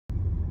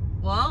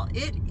Well,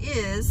 it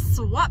is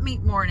swap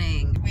meet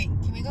morning. Wait,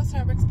 can we go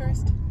Starbucks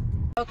first?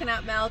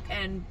 Coconut milk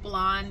and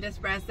blonde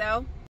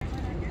espresso.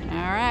 All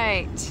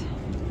right,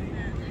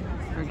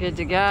 we're good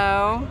to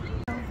go.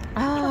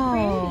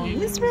 Oh,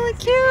 he's really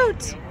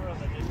cute.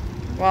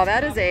 Well,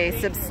 that is a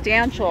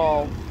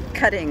substantial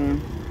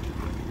cutting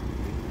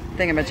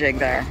thingamajig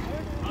there.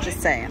 Just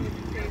saying.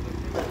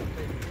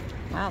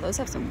 Wow, those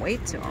have some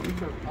weight to them.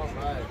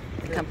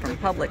 They come from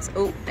Publix.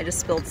 Oh, I just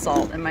spilled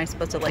salt. Am I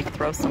supposed to like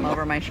throw some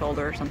over my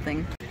shoulder or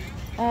something?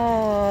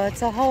 Oh,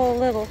 it's a whole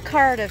little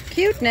cart of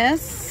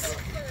cuteness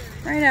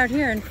right out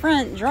here in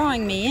front,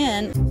 drawing me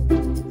in.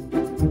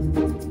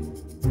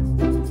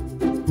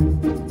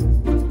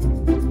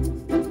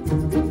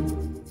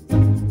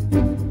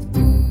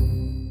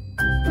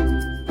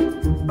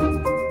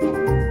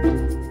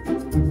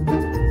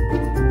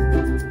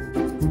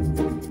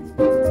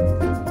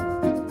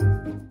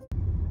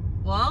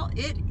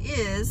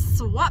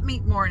 Swap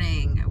meet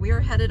morning. We are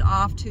headed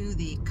off to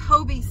the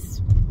Kobey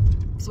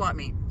Swap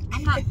Meet.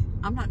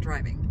 I'm not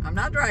driving. We're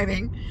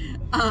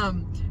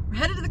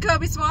headed to the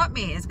Kobey Swap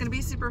Meet. It's gonna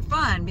be super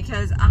fun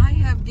because I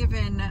have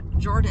given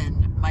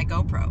Jordan my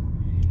GoPro.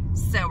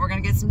 So we're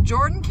gonna get some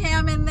Jordan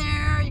cam in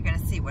there. You're gonna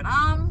see what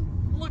I'm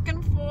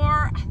looking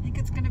for. I think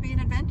it's gonna be an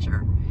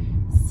adventure.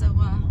 So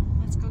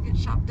let's go get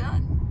shop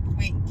done.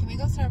 Wait, can we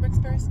go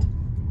Starbucks first?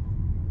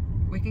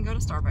 We can go to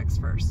Starbucks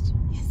first.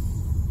 Yes.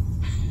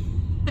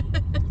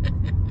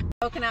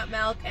 Coconut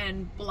milk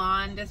and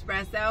blonde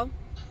espresso.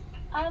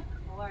 Of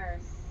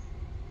course.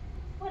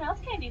 What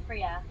else can I do for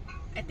you?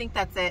 I think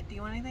that's it. Do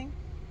you want anything?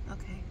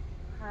 Okay.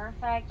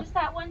 Perfect. Just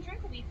that one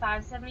drink will be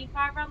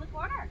 $5.75 around the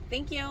corner.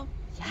 Thank you.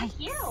 Thank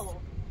you.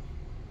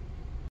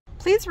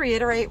 Please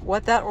reiterate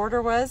what that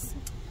order was.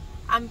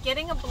 I'm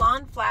getting a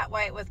blonde flat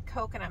white with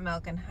coconut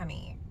milk and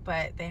honey,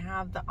 but they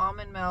have the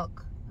almond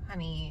milk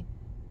honey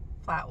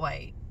flat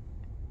white,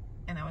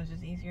 and it was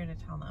just easier to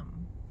tell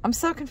them. I'm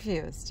so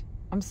confused.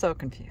 I'm so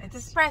confused.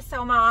 It's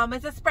espresso, Mom.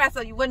 It's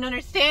espresso. You wouldn't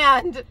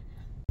understand.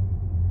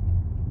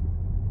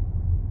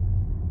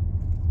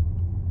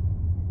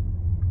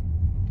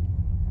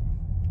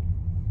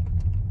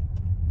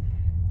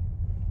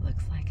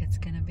 Looks like it's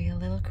gonna be a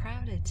little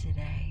crowded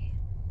today.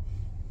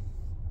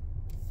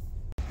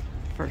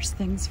 First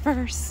things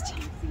first.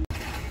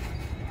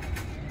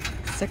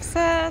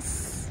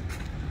 Success.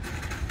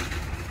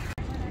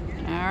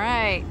 All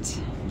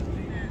right.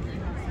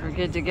 We're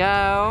good to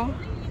go.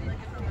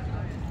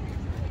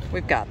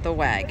 We've got the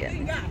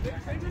wagon.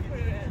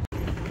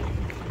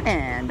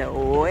 And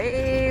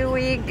away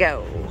we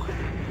go.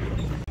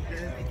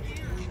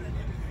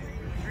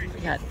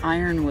 We got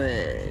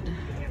ironwood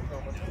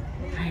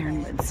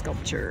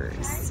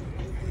sculptures.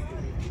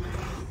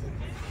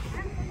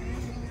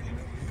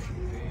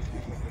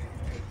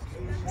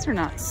 These are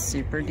not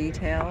super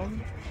detailed.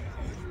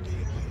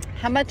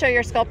 How much are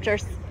your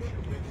sculptures?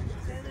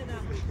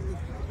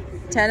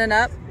 10 and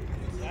up?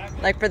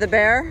 Like for the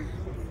bear?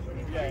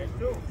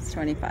 It's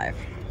 25.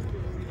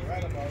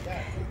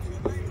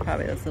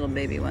 Probably those little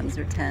baby ones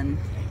are 10.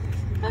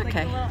 Okay. Like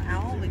the little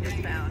owl we just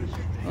found.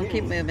 We'll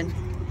keep moving.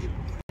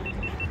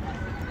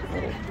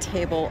 Little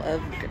table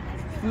of...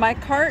 My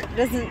cart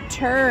doesn't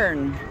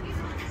turn.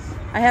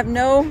 I have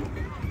no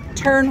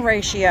turn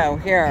ratio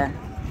here.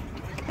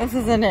 This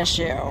is an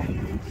issue.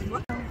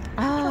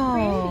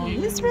 Oh,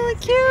 he's really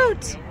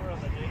cute.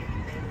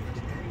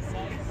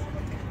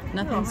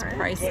 Nothing's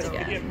priced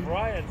again.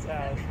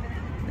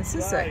 This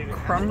is a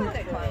crumb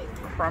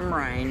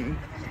rind.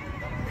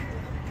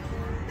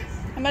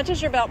 How much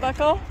is your belt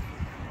buckle?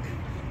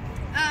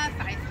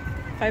 $5.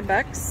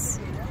 $5.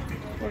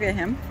 We'll get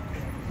him.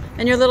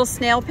 And your little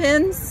snail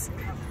pins?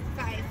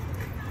 $5.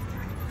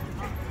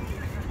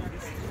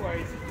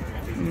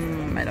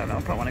 I don't know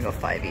if I want to go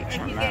 5 each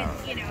on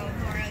those. You know,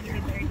 more I'll give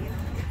you better deal.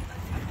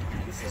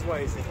 This is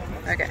why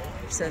Okay,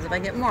 she says if I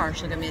get more,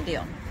 she'll give me a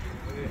deal.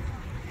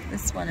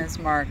 This one is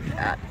marked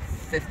at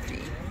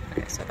 50.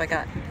 Okay, so if I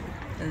got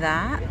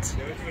that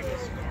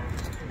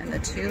and the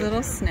two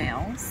little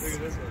snails.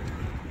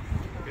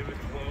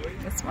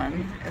 This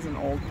one is an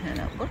old pin,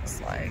 it looks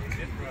like.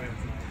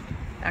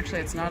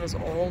 Actually, it's not as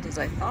old as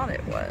I thought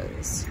it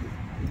was.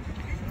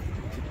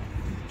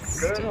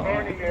 Still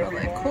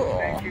really cool.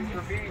 Thank you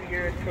for being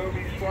here at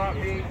Kobey Swap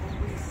Meet.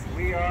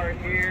 We are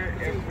here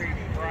every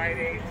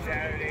Friday,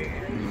 Saturday,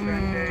 and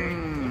Sunday.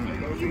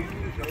 Kobey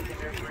is open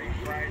every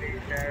Friday,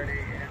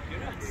 Saturday, and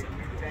Sunday. We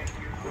thank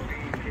you for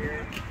being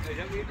here.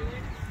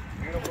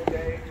 Beautiful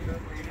day,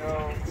 you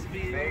know,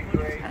 May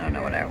great. I don't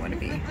know what I want to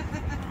be.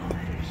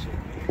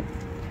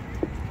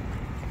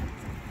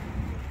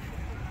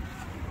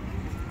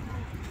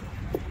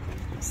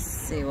 Let's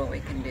see what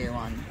we can do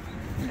on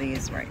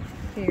these right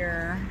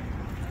here.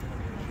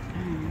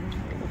 And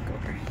look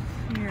over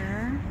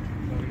here.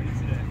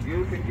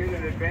 You can get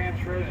an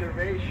advance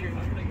reservation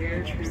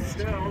here to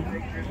sell.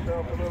 Make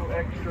yourself a little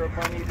extra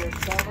money this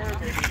summer.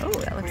 Oh,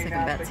 that looks like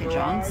a Betsy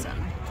Johnson.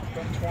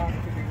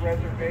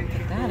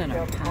 That in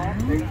a pile.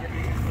 These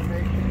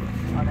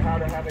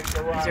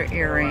are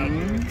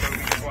earrings.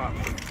 There's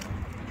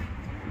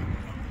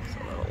a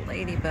little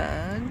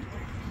ladybug.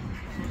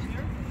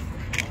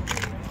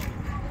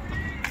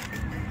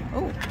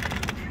 Oh,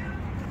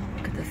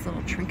 look at this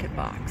little trinket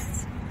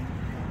box.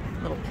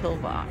 Little pill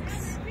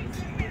box. I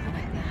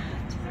like that.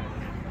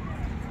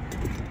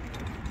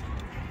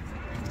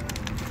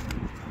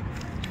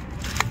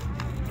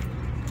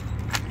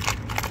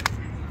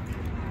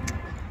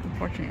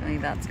 Unfortunately,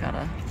 it's got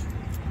a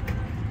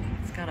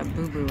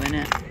boo-boo in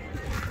it.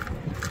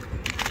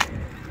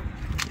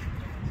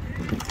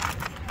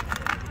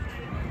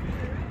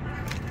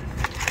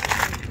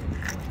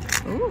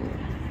 Ooh, look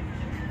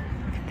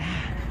at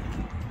that.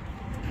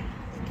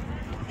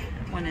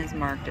 That one is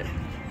marked at,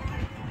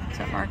 is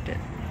that marked at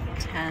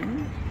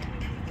 10?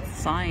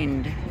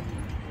 Signed.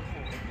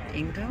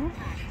 Ingo?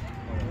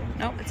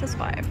 No, it says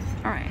 5.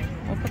 All right,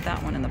 we'll put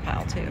that one in the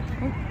pile too.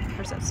 Ooh,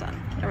 where's that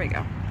sun? There we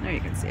go. There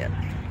you can see it.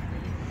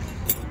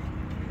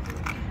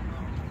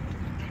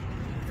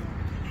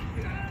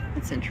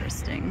 That's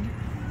interesting.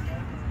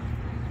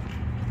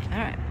 All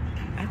right,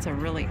 that's a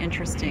really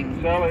interesting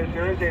Sellers,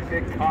 there is a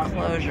big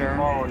closure.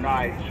 Tomorrow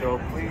night, so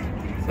please.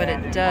 But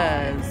it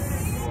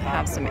does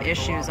have some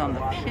issues on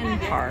the pin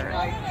part.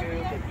 I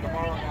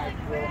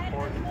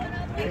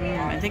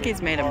think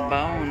he's made of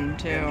bone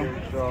too.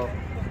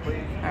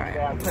 Alright,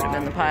 we'll put it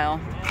in the pile.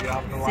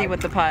 See what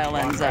the pile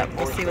ends up.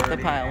 We'll see what the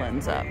pile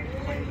ends up.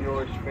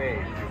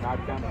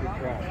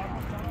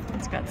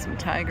 It's got some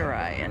tiger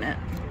eye in it.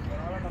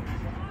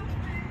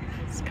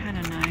 It's kind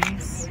of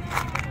nice.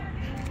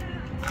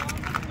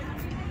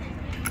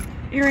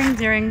 Earrings,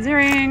 earrings,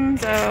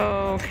 earrings.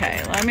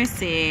 Okay, let me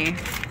see.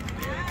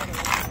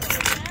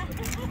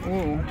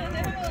 Ooh,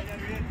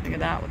 look at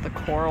that with the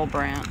coral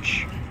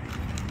branch.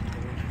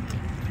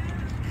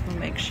 What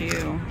makes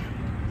you?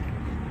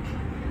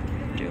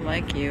 Do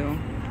like you.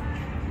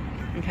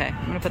 Okay,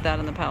 I'm gonna put that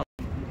in the pile.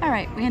 All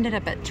right, we ended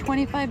up at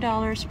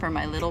 $25 for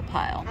my little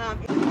pile.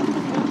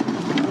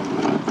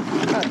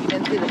 Oh, you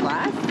didn't see the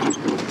glass?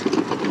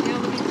 You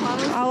looking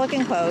close? I'll look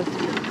in close.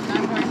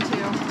 I'm going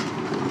to.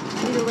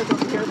 Need to look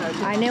over here though.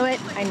 I knew it.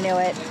 I knew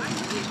it.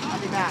 I'll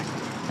be back.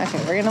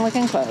 Okay, we're gonna look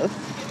in close.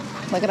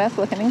 Look at us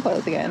looking in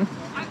clothes again.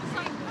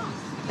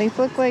 These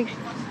look like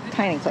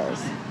tiny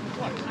clothes.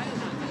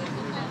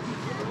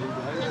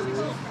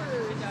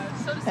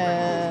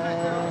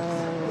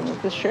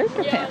 The shirt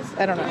or pants?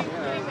 I don't know.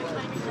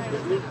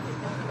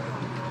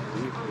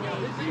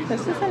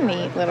 This is a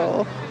neat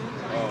little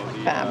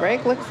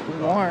fabric. Looks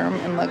warm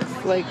and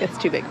looks like it's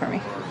too big for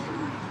me.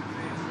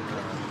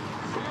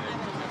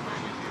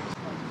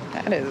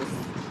 That is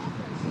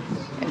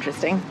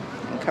interesting.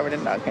 I'm covered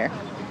in dog hair.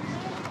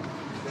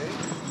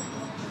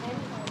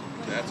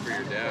 That's for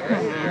your dad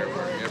right there,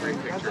 where every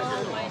picture is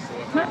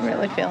also. Not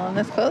really feeling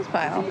this clothes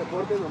pile.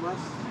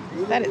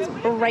 That is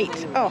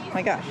bright. Oh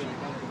my gosh.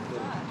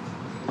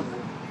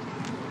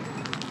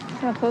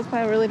 The clothes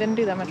pile really didn't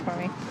do that much for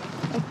me.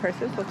 Those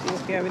purses, let's see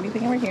if we have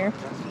anything over here.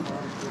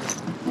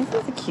 This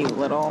is a cute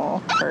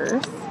little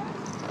purse.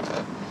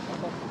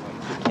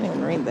 Can't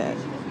even read that.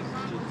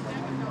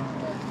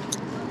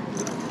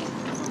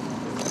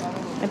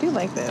 I do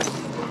like this.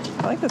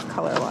 I like this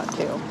color a lot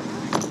too.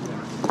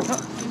 Oh,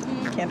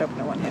 can't open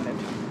it one-handed.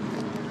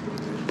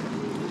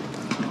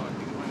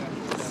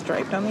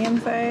 Striped on the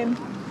inside.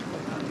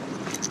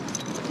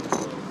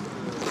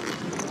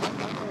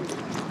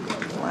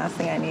 The last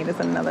thing I need is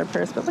another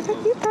purse, but look how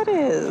cute that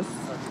is.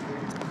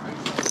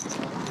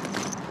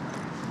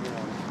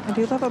 I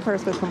do love a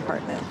purse with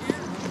compartments.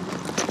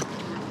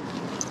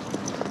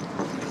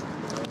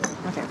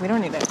 Okay, we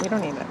don't need it. We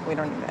don't need it. We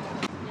don't need it.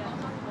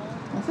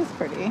 This is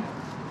pretty.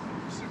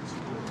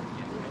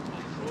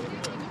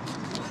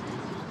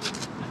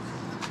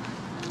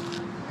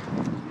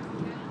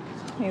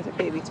 These are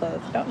baby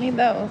clothes. Don't need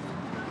those.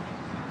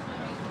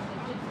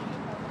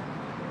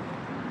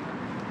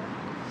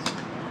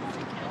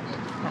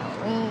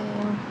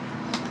 Halloween.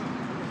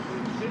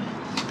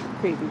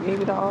 Crazy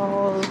baby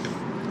dolls.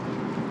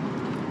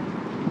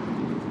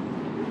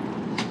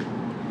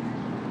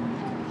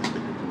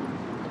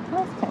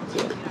 That's kind of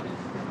cute.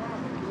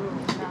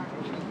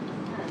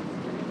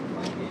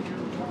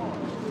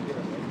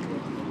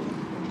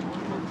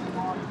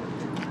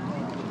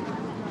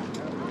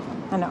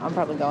 I know, I'm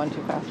probably going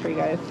too fast for you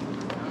guys.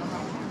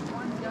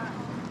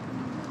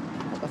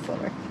 Like a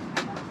sliver.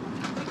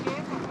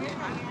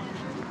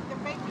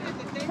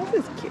 This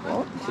is cute.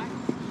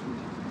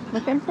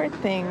 Looking for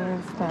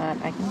things that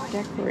I can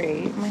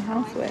decorate my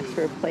house with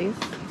to replace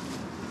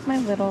my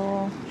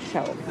little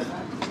shelf.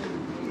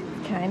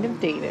 Kind of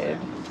dated.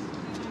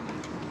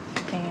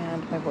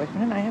 And my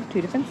boyfriend and I have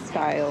two different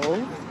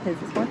styles. His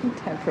is more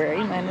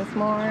contemporary, mine is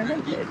more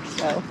vintage.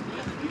 So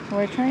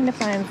we're trying to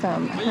find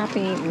some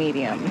happy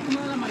medium.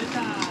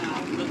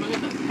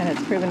 And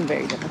it's proven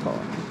very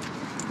difficult.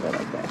 We're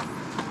like this.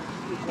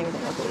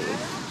 Anything with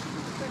leaves.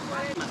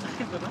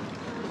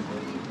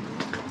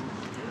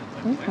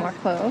 More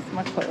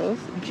clothes.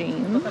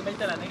 Jeans.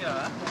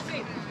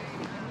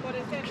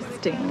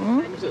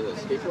 Interesting.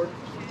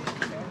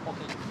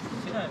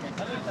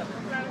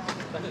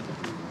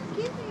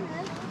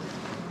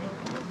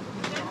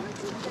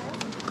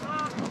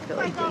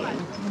 really be.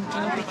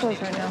 It'll be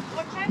closed right now.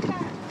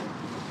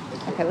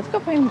 Okay, let's go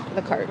find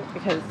the cart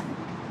because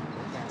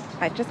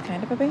I just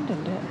kind of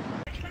abandoned it.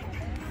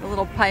 The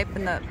little pipe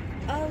in the...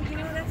 Oh, you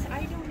know,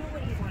 I don't know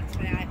what he wants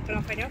for that, but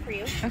I'll find out for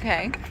you.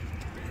 Okay.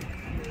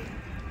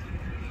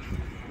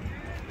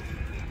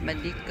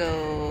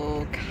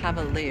 Medico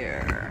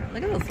Cavalier.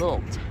 Look at this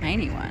little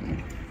tiny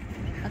one.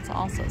 That's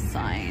also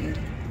signed.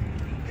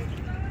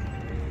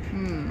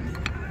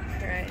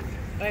 Alright.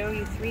 I owe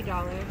you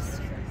 $3.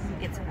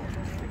 It's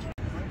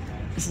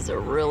This is a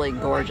really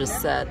gorgeous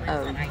set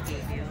of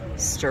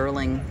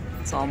sterling.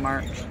 It's all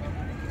marked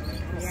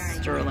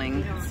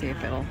sterling. Let's see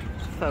if it'll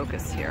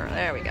focus here.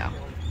 There we go.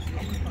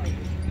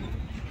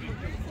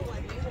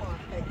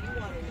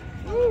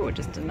 Ooh, it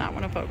just did not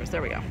want to focus.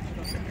 There we go.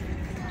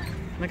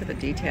 Look at the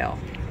detail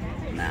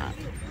on that.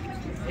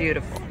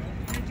 Beautiful.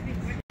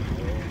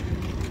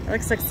 It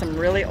looks like some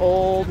really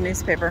old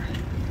newspaper.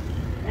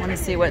 I want to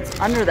see what's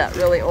under that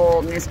really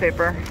old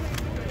newspaper.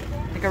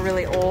 Like a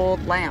really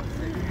old lamp.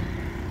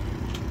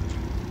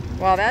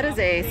 Well, that is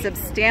a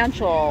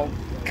substantial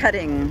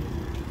cutting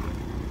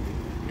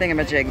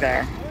thingamajig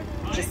there.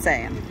 Just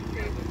saying.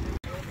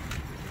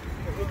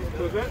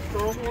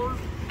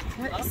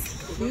 What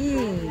is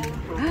he?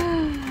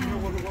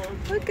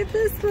 Look at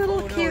this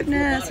little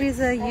cuteness. He's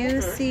a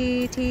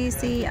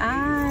UCTCI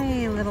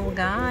little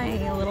guy.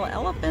 A little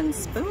elephant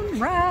spoon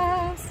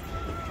brass.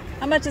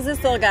 How much is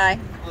this little guy?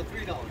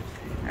 $3. All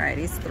right,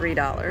 he's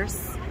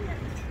 $3.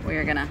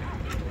 We're gonna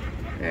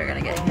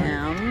get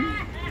him.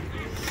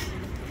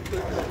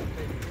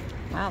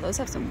 Wow, those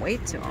have some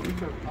weight to them.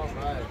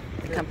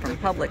 They come from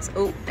Publix.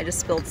 Oh, I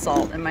just spilled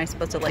salt. Am I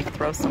supposed to like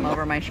throw some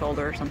over my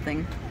shoulder or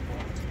something?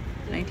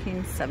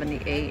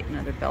 1978,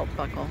 another belt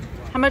buckle.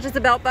 How much is the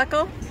belt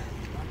buckle?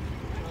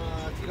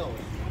 $2.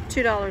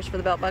 $2 for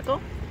the belt buckle.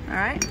 All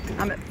right,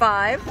 I'm at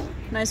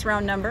 5. Nice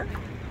round number.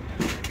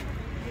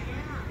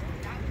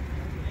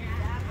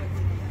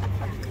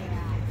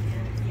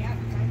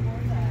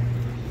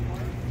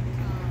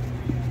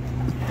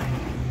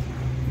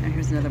 And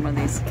here's another one of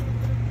these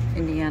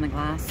Indiana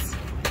glass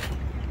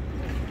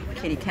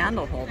kitty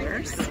candle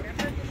holders.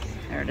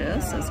 There it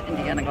is, says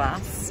Indiana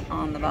glass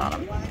on the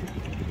bottom.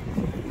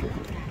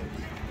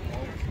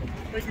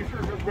 Thank you,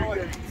 sir.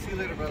 See you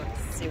later, brother.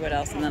 See what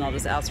else, and then I'll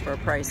just ask for a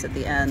price at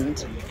the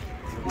end.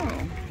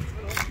 Oh,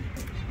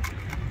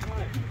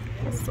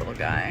 this little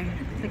guy. I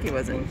think it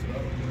was a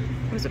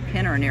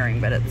pin or an earring,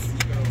 but it's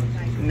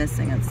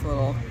missing its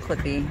little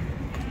clippy.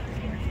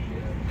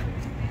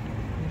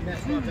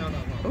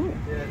 Ooh.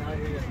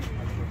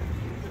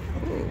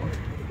 Ooh.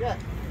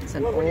 It's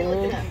an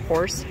old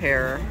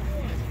horsehair.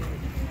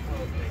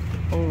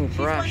 Oh,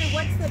 brush.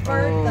 What's the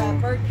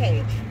bird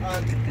cage?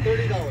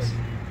 $30.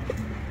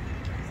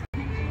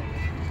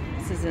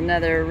 This is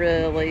another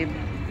really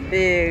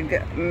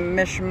big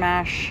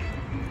mishmash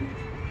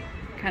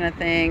kind of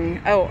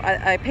thing. Oh,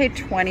 I paid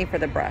 20 for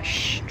the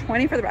brush.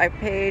 20 for the I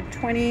paid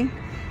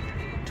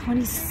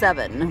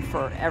 27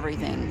 for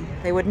everything.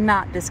 They would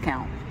not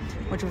discount,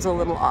 which was a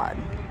little odd.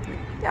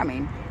 I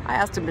mean, I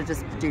asked them to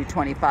just do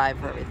 25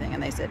 for everything,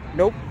 and they said,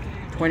 nope,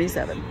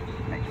 27.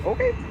 I'm like,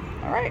 okay,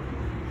 all right.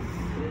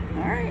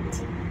 All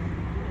right.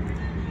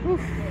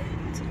 Oof,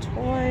 it's a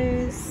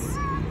toys.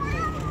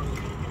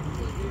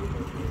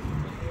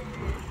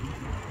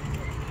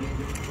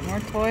 More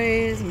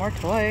toys, more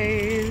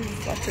toys.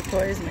 Lots of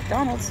toys,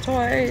 McDonald's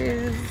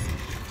toys.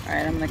 All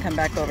right, I'm gonna come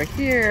back over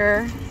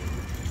here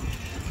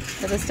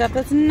for the stuff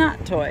that's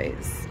not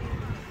toys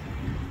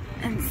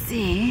and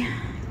see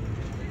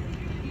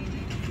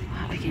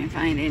what we can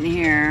find in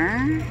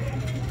here.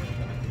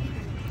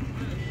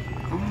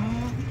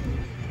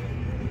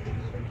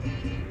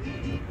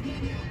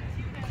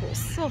 Cool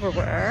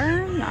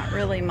silverware, not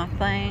really my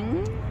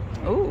thing.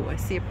 Oh, I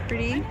see a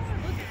pretty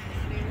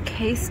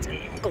cased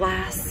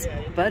glass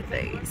bud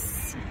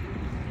vase.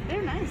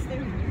 They're nice.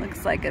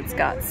 Looks like it's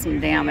got some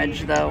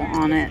damage though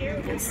on it.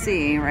 You can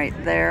see right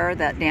there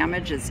that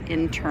damage is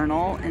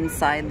internal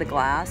inside the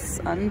glass,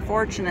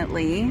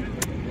 unfortunately.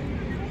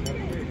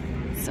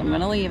 So I'm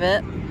gonna leave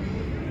it.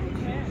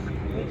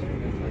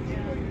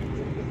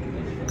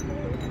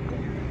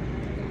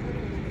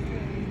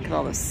 Look at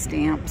all those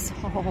stamps.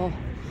 Oh.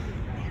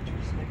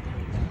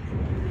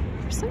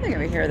 There's something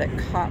over here that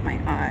caught my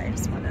eye. I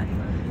just want to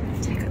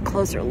take a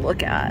closer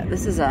look at.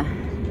 This is a,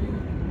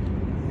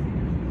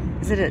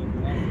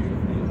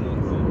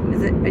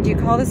 do you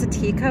call this a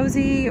tea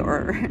cozy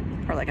or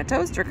like a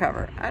toaster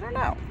cover? I don't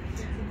know.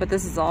 But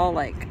this is all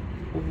like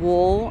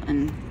wool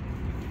and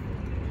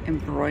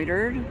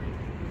embroidered.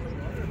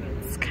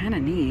 It's kind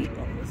of neat.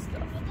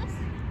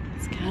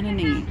 It's kind of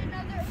neat.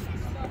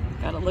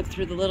 Gotta look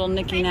through the little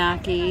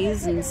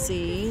knicky-knackies and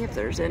see if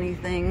there's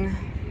anything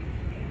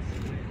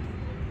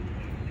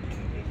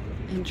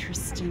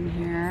interesting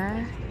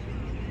here.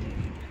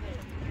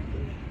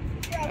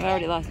 I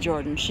already lost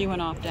Jordan. She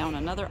went off down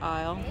another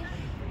aisle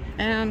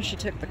and she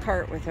took the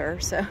cart with her,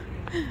 so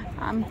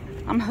I'm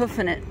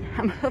hoofing it.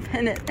 I'm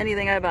hoofing it.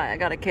 Anything I buy, I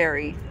gotta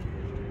carry.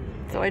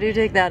 So I do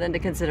take that into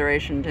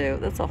consideration too.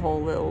 That's a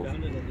whole little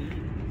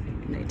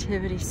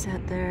nativity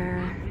set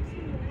there.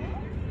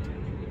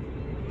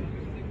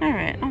 All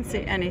right, I don't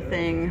see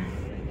anything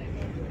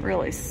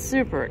really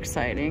super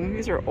exciting.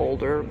 These are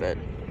older, but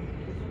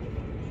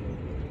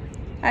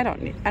I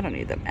don't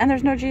need them. And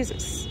there's no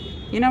Jesus.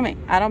 You know me,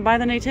 I don't buy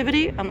the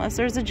nativity unless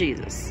there's a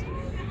Jesus.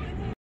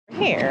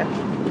 Here,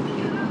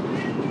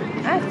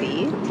 I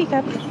see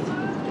teacups,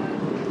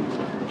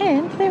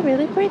 and they're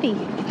really pretty.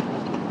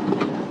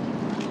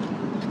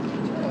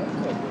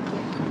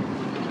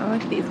 I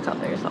like these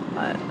colors a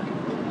lot.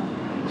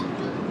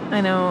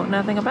 I know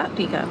nothing about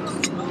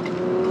teacups,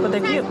 but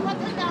they're cute.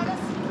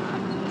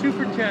 2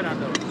 for 10 on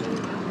those.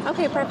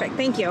 Okay, perfect.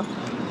 Thank you.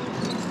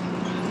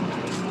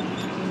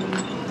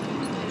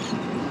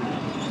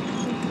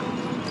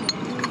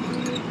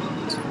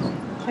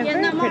 Yeah,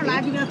 no more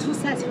live. You got 2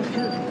 sets for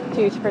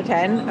 2. 2 for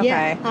 10? Okay.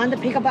 Yeah,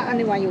 and pick up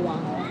anyone you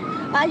want.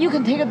 You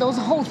can take those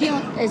whole thing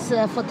is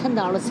for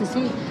 $10. You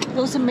see,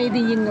 those are made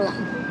in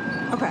England.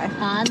 Okay.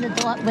 And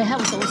we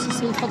have those you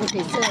see for the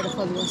dessert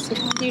for those.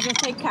 Do you just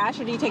take cash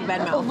or do you take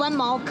Venmo? One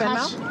more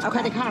cash, Venmo? Okay.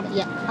 credit card.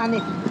 Yeah,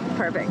 anything.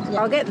 Perfect.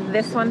 Yeah. I'll get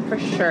this one for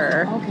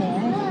sure.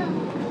 Okay.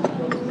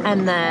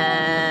 And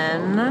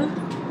then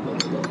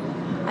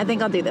I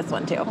think I'll do this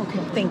one too. Okay.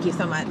 Thank you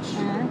so much.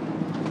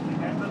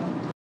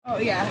 Oh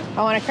yeah.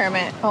 I want a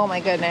Kermit. Oh my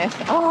goodness.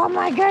 Oh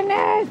my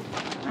goodness.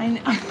 I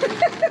know.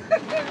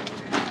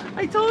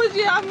 I told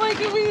you. I'm like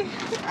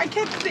I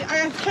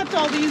kept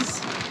all these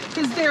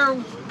because they're.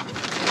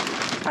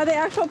 Are they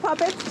actual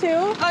puppets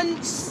too?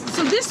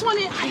 So this one,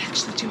 I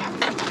actually do have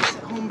puppets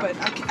at home, but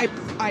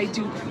I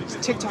do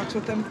TikToks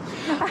with them,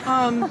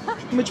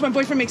 which my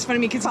boyfriend makes fun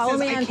of me because he Follow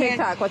says me I on can't.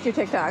 TikTok. What's your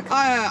TikTok?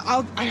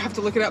 I have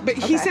to look it up, but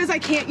he Okay. says I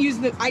can't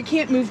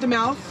move the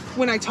mouth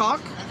when I talk,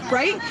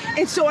 right?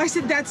 And so I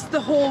said that's the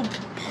whole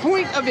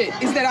point of it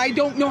is that I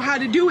don't know how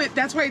to do it.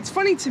 That's why it's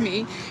funny to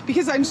me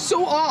because I'm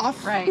so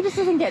off. Right. He just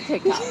doesn't get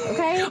TikTok,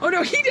 okay? Oh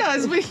no, he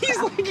does, but he's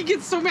like he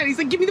gets so mad. He's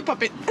like, give me the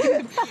puppet.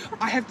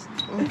 I have to,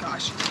 oh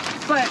gosh.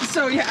 But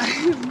so yeah.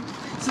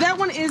 So that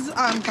one is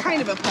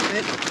kind of a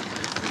puppet.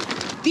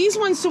 These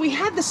ones, so we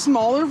had the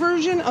smaller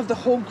version of the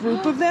whole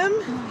group of them,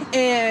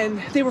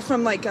 and they were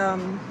from like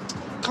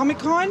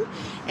Comic-Con,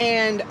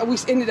 and we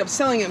ended up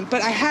selling them.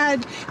 But I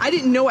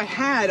didn't know I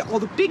had all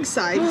the big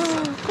sides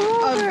of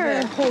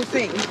the whole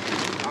thing.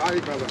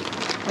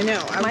 I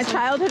know. My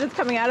childhood is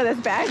coming out of this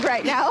bag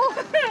right now.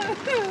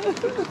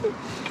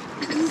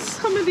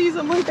 Some of these,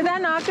 I'm like, Is that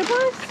an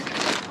octopus?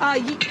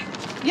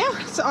 yeah,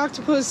 it's an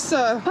octopus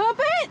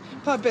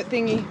puppet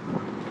thingy.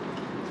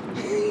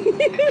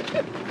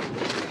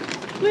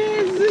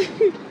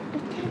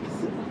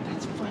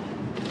 That's funny.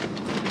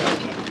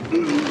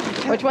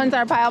 Which one's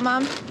our pile,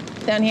 Mom?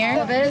 Down here?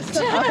 Okay.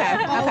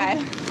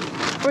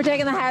 We're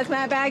taking the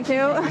hazmat bag too.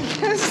 Oh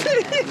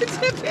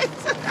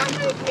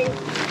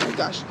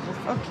gosh.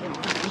 Okay.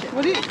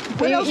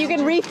 What else? You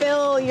can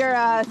refill your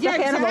stuffed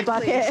animal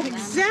bucket.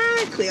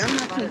 Exactly. I'm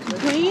not going to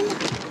complain.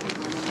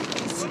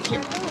 Let's see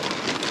here.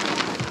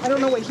 I don't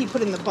know what he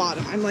put in the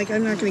bottom. I'm not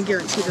going to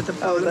guarantee that the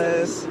bottom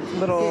is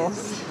little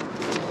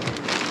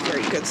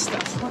very good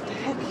stuff. What the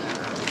heck?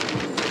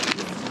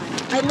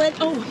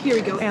 Oh, here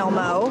we go.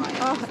 Elmo.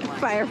 Oh,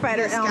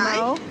 firefighter This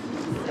Elmo. guy.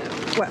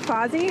 What,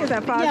 Fozzie? Is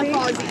that Fozzie? Yeah,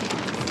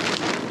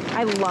 Fozzie.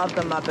 I love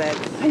the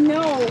Muppets. I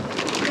know.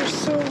 They're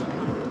so...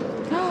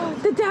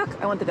 The duck.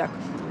 I want the duck.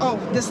 Oh,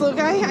 this little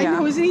guy? I Yeah.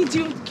 know. Isn't he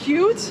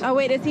cute? Oh,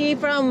 wait. Is he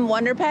from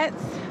Wonder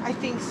Pets? I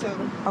think so.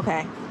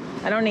 Okay.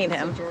 I don't need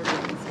him.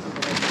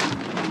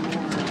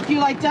 Do you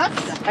like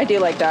ducks? I do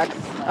like ducks.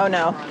 Oh,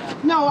 no.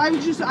 No, I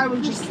was just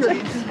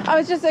curious. I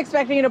was just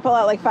expecting you to pull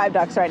out like 5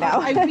 ducks right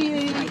now. I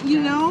mean,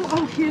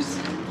 oh, here's...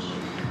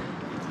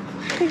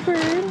 Big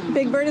Bird.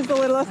 Big Bird is the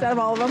littlest out of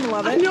all of them.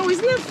 Love I it. know,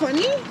 isn't that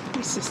funny?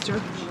 My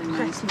sister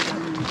cracks me up.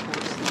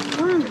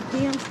 Where are my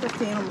damn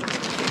stuffed animals?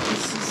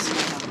 This is...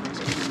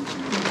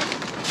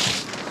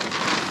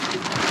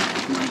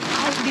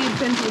 I'll be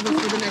adventurable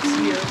for the next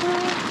year.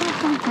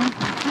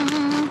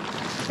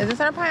 Is this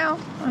our pile?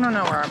 I don't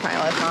know where our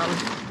pile is, Mom.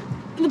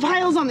 The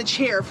pile's on the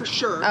chair for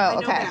sure. I Oh,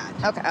 know okay. that.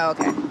 Okay. Oh,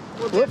 okay.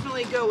 We'll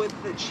definitely go with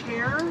the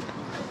chair.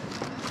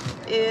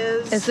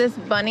 Is this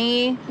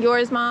bunny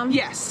yours, Mom?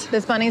 Yes.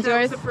 This bunny's That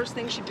yours? was the first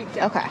thing she picked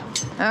up. Okay.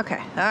 Okay.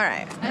 All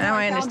right. Now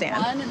I understand.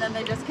 One, and then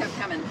they just kept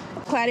coming.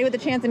 Cloudy with a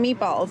chance of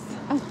meatballs.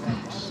 Oh,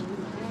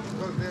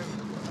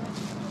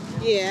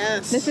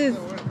 Yes. this is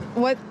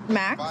what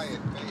Max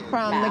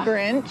from The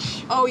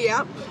Grinch. Oh,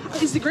 yeah.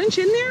 Is the Grinch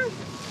in there?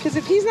 Because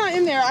if he's not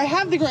in there, I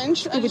have the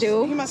Grinch.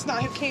 Scooby-Doo. He must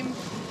not have came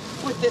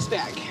with this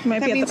bag. Might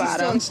that be at means the he's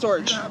still bottom. in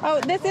storage. Oh,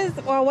 this is,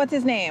 well, what's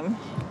his name?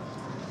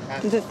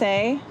 Does it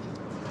say?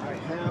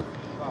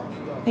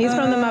 He's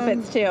from the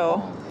Muppets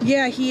too.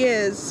 Yeah, he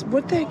is.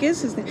 What the heck is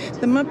his name?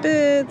 The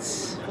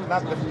Muppets.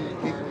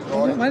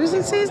 Why does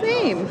it say his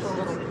name?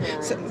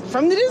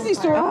 From the Disney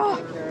store. Oh,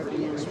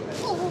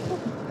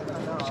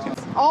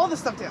 All the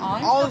stuffed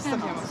animals. All the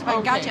stuffed animals.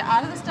 I got you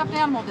out of the stuffed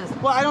animal business.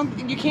 Well,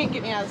 you can't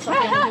get me out of the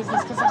stuffed animal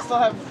business because I still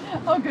have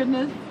Oh,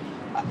 goodness.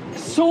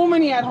 so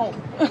many at home.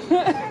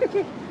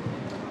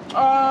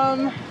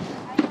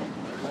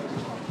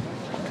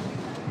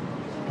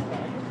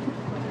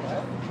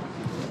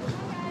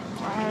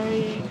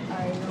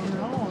 I don't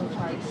know.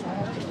 I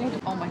have to think.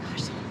 Oh my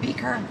gosh,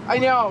 Beaker. I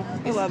know.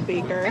 I love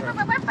Beaker. And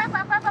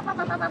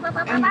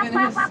then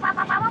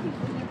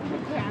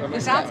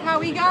That's how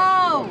he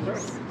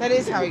goes. that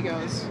is how he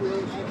goes.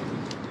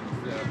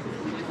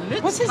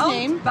 What's his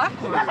name?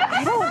 Backwards.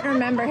 I don't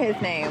remember his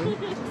name.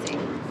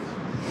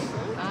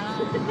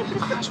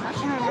 Gosh, why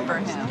can't I remember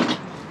him?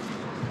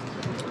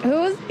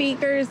 Who's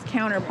Beaker's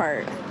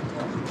counterpart?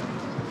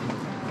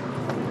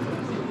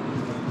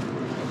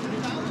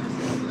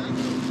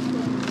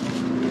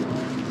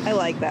 I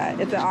like that.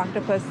 It's an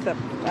octopus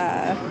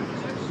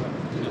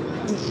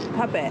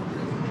puppet.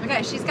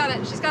 Okay, she's got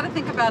to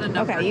think about a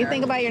number. Okay, you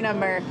think about your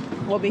number.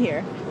 We'll be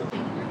here.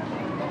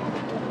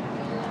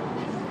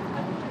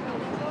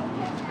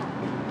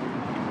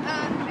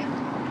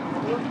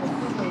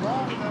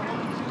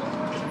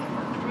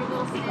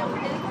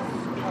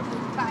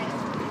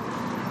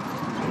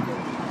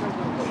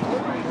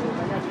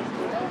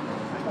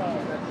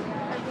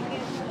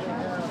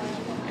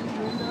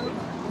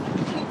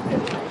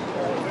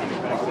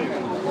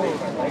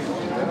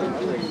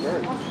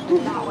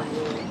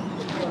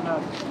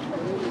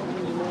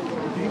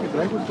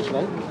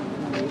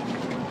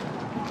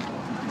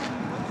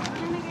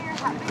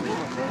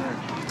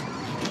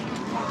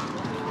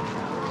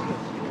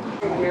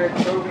 Here at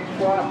Kobey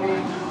Swap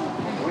Meet,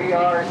 we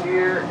are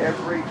here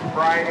every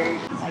Friday.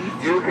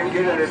 You can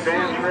get an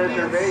advance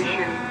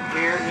reservation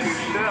here to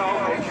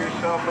sell. Make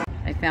yourself a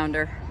I found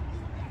her.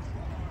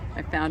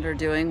 I found her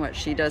doing what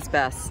she does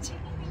best,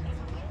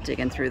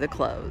 digging through the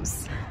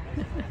clothes.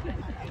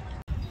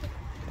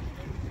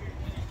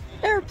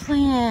 Air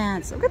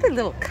plants. Look at the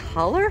little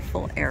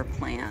colorful air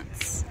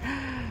plants.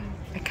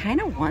 I kind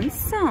of want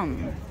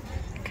some.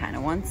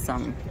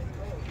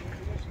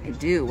 I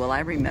do. Will I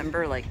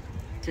remember like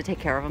to take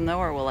care of them though,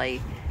 or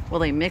will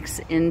they mix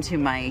into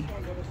my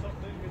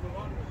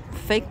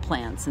fake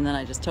plants and then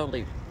I just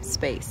totally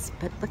space?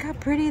 But look how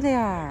pretty they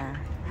are.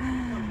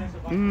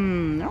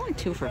 They're only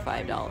 2 for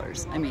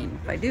 $5. I mean,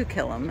 if I do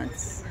kill them,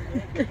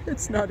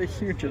 it's not a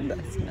huge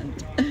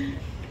investment. I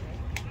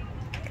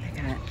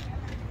got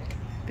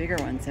bigger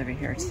ones over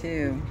here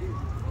too.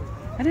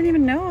 I didn't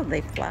even know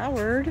they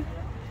flowered.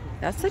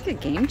 That's like a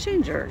game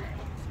changer.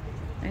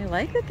 I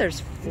like that there's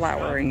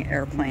flowering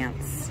air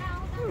plants.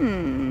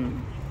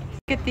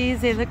 Look at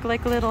these, they look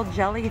like little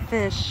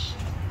jellyfish.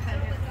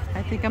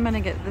 I think I'm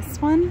gonna get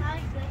this one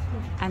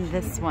and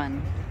this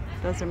one.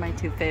 Those are my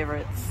 2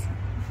 favorites.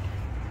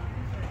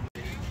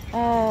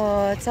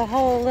 Oh, it's a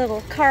whole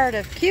little cart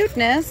of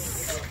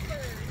cuteness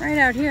right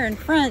out here in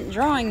front,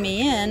 drawing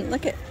me in.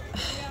 Look at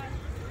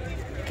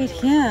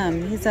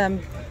him. He's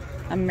a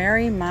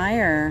Mary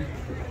Meyer.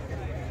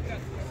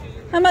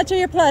 How much are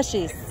your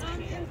plushies?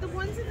 The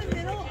ones in the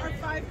middle are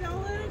 $5,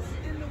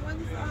 and the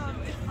ones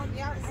on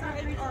the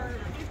outside are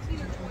 $15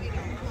 or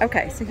 $20.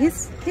 Okay, so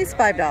he's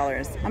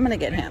 $5. I'm gonna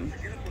get him.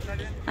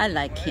 I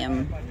like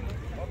him.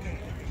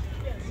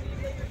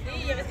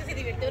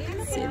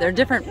 See, they're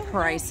different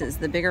prices.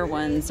 The bigger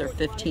ones are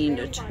 15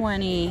 to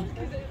 20.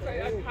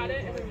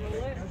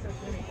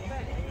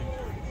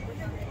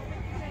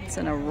 It's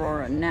an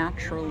Aurora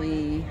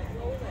Naturally.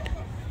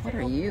 What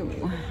are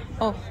you?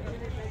 Oh,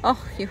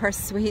 you are a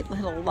sweet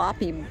little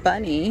loppy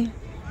bunny.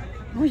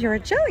 Oh, you're a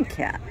jelly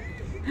cat.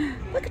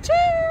 Look at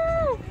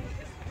you!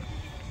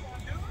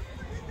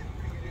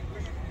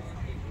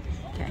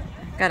 Okay,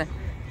 gotta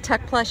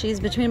tuck plushies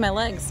between my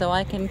legs so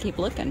I can keep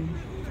looking.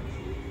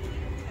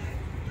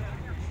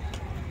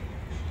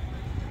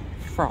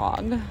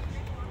 Frog.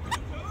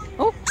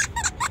 Oh,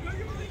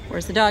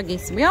 where's the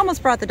doggies? We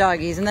almost brought the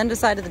doggies and then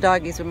decided the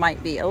doggies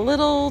might be a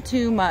little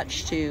too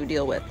much to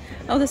deal with.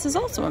 Oh, this is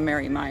also a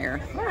Mary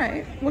Meyer. All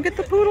right, we'll get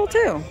the poodle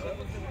too.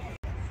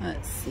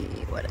 Let's see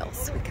what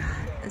else we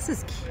got. This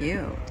is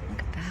cute. Look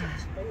at that.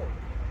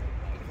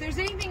 If there's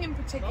anything in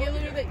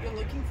particular that you're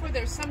looking for,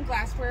 there's some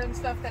glassware and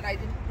stuff that I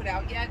didn't put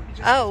out yet.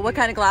 Oh, what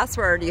kind of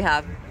glassware do you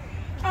have?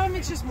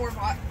 It's just more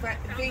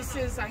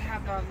vases. I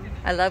have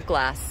I love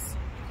glass.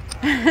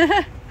 I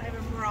have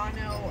a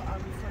Murano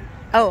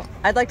Oh,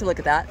 I'd like to look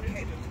at that.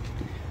 Okay.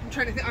 I'm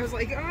trying to think. I was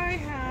like, I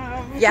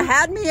have. You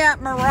had me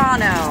at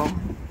Murano.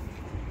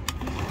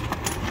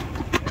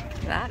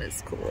 That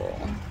is cool.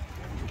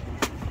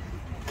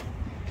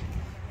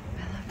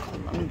 I love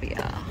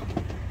Columbia.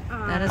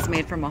 That is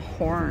made from a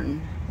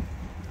horn.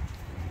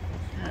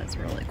 That is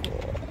really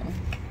cool.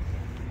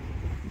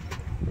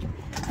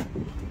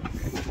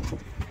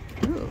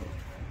 Ooh.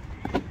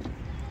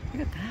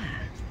 Look at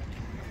that.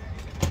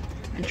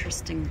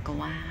 Interesting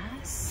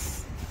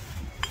glass.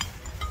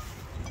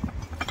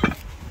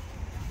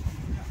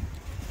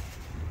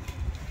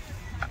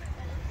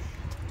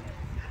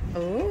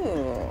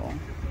 Oh.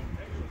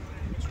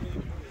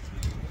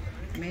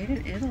 Made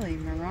in Italy,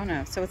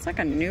 Murano. So it's like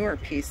a newer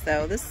piece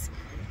though. This.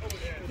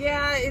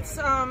 Yeah, it's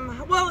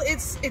well,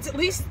 it's at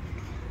least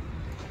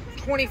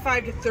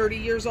 25 to 30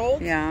 years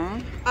old.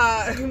 Yeah.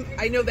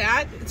 I know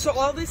that. So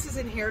all this is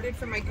inherited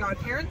from my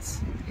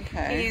godparents.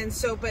 Okay. And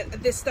so, but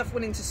this stuff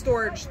went into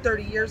storage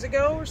 30 years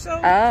ago or so.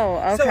 Oh,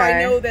 okay. So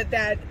I know that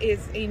that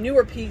is a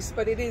newer piece,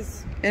 but it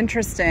is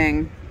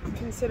interesting.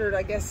 Considered,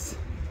 I guess.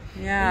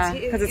 Yeah,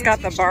 because it's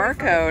got the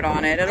barcode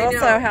on it. It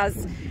also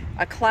has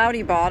a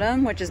cloudy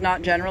bottom, which is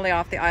not generally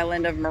off the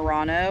island of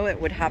Murano.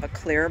 It would have a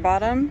clear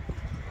bottom.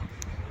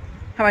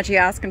 How much are you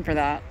asking for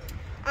that?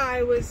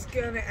 I was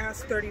gonna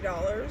ask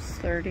 $30.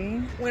 30.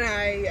 When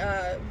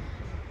I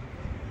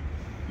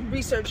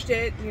researched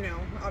it, you know,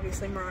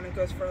 obviously Murano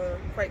goes for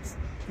quite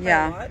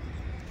a lot.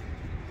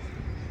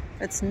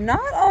 It's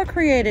not all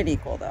created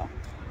equal, though.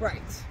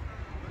 Right.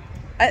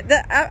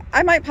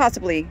 I might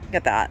possibly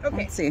get that. Okay.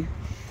 Let's see.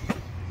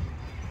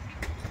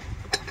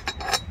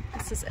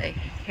 This is a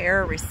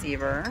hair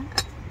receiver.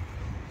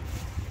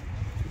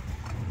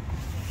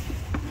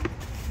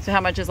 So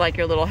how much is like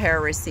your little hair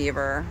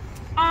receiver?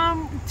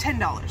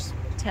 $10.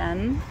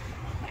 10.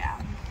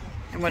 Yeah.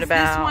 And what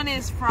about this one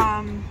is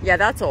from? Yeah,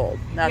 that's old.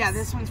 Yeah,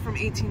 this one's from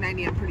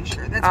 1890. I'm pretty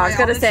sure. That's I was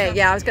gonna say,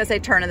 I was gonna say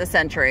turn of the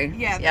century.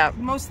 Yeah. Yep.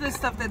 Most of the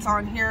stuff that's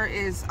on here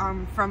is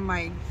from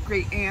my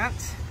great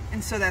aunt,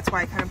 and so that's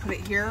why I kind of put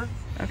it here.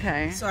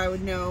 Okay. So I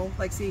would know,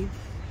 like, see,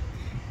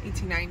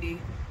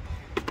 1890.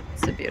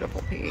 It's a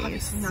beautiful piece.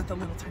 Obviously not the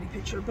little tiny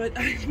picture, but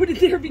I put it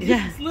there because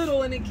it's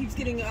little and it keeps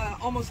getting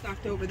almost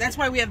knocked over. That's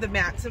why we have the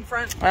mats in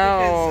front. Oh,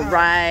 because,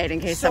 right, in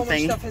case so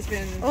something. much stuff has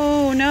been.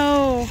 Oh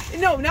no.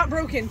 No, not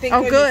broken. Thank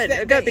goodness.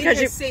 That, good because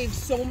you saved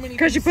so many.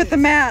 Because you put the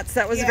mats.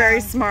 That was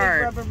very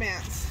smart. Rubber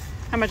mats.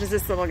 How much is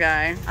this little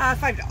guy?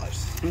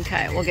 $5.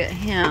 Okay, we'll get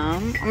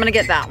him. I'm gonna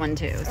get that one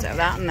too. So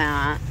that and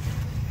that.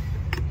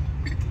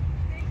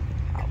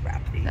 I'll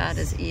wrap these. That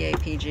is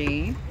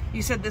EAPG.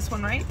 You said this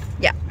one, right?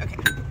 Yeah. Okay.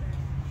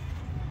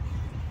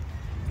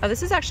 Oh,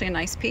 this is actually a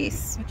nice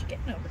piece. What you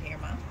getting over here,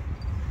 Mom?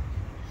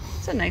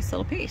 It's a nice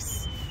little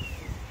piece.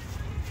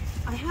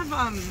 I have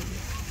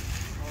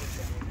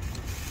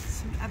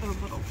some other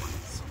little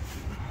ones.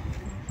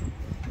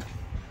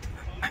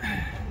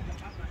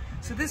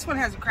 So this one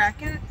has a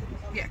crack in it.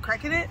 Yeah,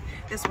 crack in it.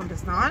 This one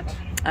does not.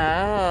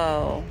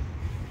 Oh.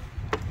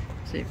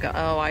 So you've got,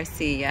 oh, I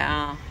see.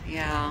 Yeah.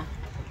 Yeah.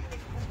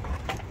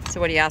 So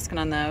what are you asking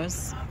on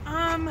those?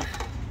 I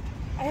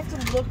have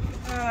to look,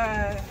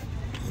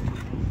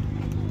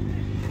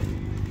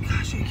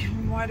 gosh,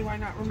 why do I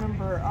not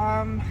remember?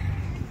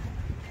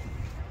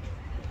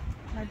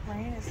 My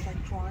brain is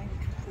like drawing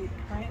complete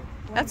print.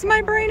 That's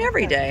my brain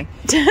every day.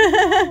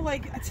 No,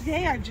 like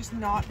today I've just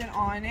not been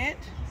on it.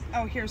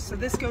 Oh, here, so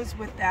this goes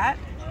with that.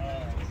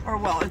 Or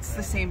well, it's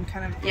the same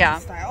kind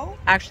of style.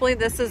 Actually,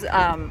 this is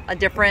a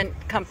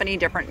different company,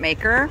 different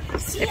maker.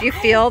 If you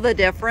feel the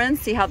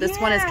difference, see how this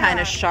one is kind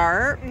of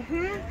sharp.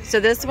 So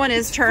this one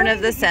is turn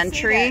of the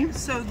century.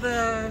 So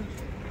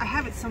I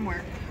have it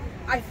somewhere.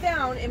 I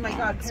found in my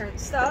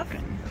godparents' stuff.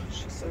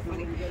 She's so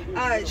funny.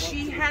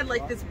 She had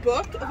like this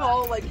book of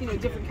all like, you know,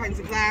 different kinds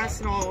of glass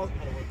and all.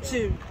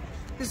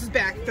 This is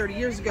back 30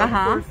 years ago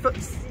before,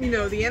 you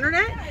know, the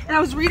internet. And I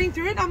was reading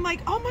through it. And I'm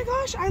like, oh my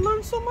gosh, I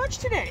learned so much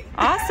today.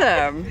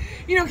 Awesome.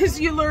 You know, because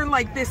you learn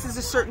like this is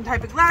a certain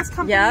type of glass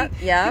company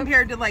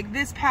compared to like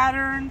this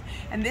pattern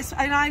and this.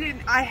 And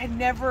I had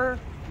never.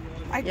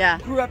 I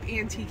grew up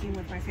antiquing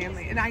with my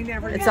family, and I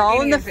never. It's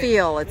all in the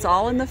feel. It's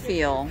all in the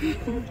feel.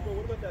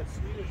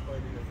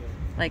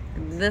 Like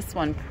this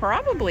one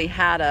probably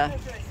had a.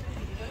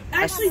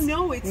 Actually,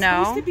 no. It's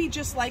supposed to be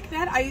just like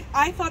that.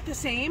 I thought the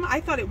same.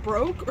 I thought it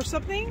broke or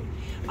something.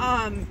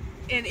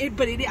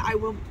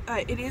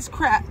 It is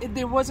cracked.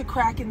 There was a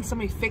crack and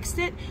somebody fixed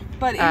it,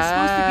 but it's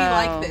supposed to be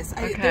like this.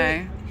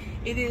 Okay.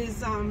 It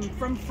is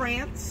from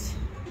France.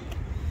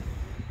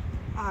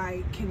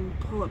 I can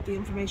pull up the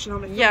information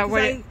on it. Yeah,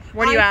 what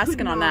are you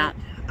asking on that?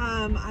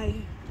 I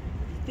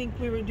think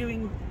we were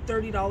doing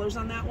 $30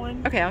 on that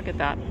one. Okay, I'll get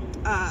that.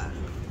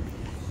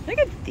 Look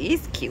at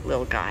these cute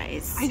little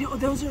guys. I know,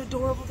 those are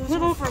adorable. Those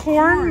little are for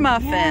corn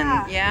muffin.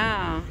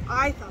 Yeah.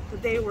 I thought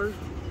that they were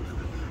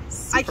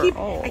super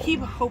old. I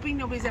keep hoping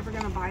nobody's ever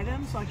gonna buy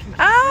them, so I can.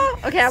 Oh,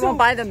 okay. I won't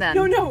buy them then.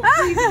 No,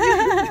 please,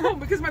 no,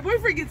 because my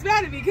boyfriend gets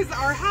mad at me because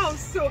our house.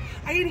 So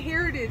I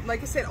inherited,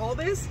 like I said, all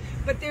this,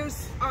 but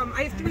there's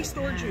I have 3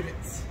 storage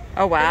units.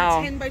 Oh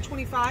wow. 10 by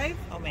 25.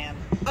 Oh man.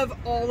 Of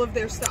all of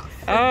their stuff.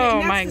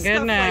 Oh my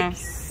goodness.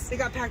 Stuff, like, they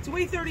got packed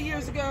away 30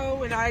 years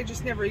ago, and I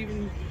just never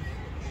even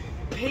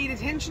paid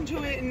attention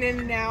to it, and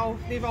then now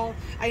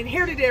I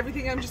inherited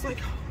everything. I'm just like,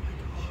 oh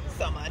my god,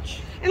 so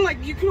much. And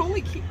like, you can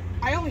only keep.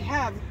 I only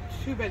have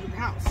 2-bedroom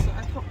house, so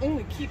I can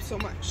only keep so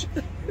much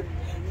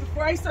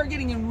before I start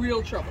getting in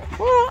real trouble.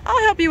 Well,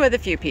 I'll help you with a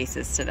few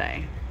pieces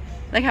today.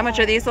 Like, how much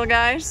are these little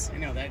guys? I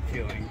know that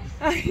feeling.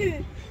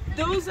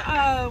 Those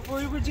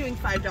we were doing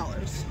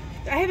 $5.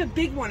 I have a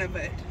big one of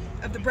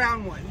the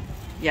brown one.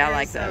 Yeah, I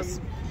like those.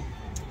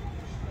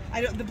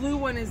 The blue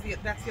one is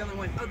that's the other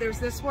one. Oh, there's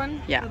this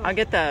one. Yeah, I'll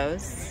get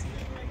those.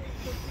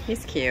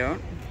 He's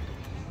cute.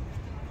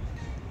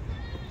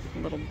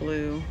 Little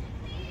blue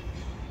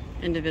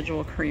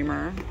individual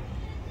creamer.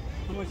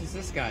 How much is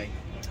this guy?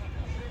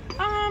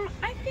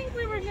 I think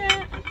we were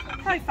gonna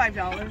probably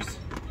 $5.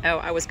 Oh,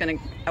 I was gonna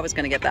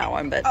get that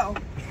one, but oh,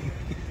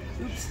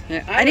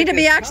 Yeah. I need to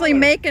be actually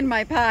making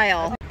my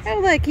pile. Oh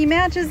look, he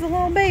matches the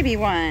little baby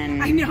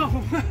one. I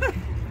know.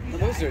 Well,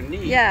 those are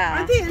neat. Yeah.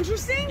 Aren't they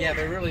interesting? Yeah,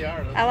 they really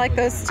are. I like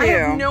those too. I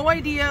have no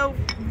idea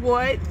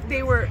what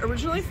they were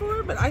originally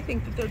for, but I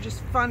think that they're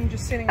just fun,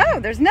 just sitting. Oh,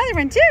 there's another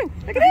one too.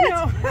 Look at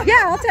that.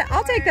 Yeah,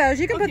 I'll take those.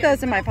 You can put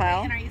those in my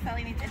pile. And are you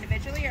selling these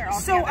individually or all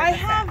So together?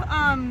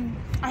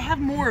 I have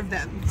more of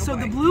them. So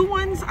the blue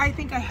ones, I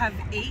think I have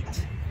 8.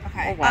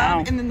 Okay. Oh,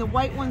 wow. And then the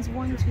white ones,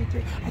 1, 2,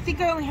 3. I think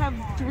I only have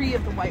 3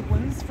 of the white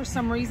ones for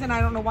some reason.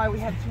 I don't know why we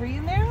had 3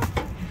 in there.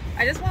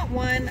 I just want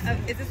one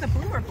of, is this a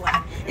blue or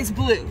black? It's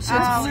blue, so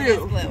Oh, it's it is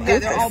blue. blue. Yeah,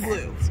 they're all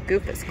blue. It's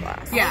Goofus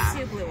glass. Yeah.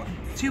 2 blue ones.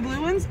 2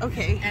 blue ones?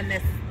 Okay. And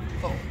this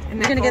gold. And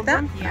You're gonna get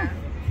that? Yeah.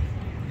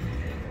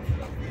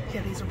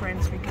 Yeah, these are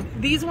brand spanking.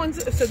 These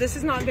ones, so this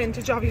is not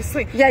vintage,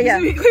 obviously. Yeah, yeah.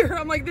 Just to be clear,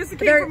 I'm like, this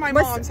came from my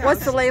mom's house.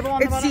 What's the label on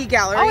the It's bottom? Z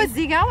Gallery. Oh, it's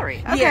Z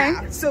Gallery. Okay.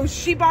 Yeah, so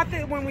she bought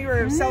it when we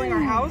were selling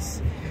our house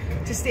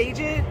to stage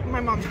it. My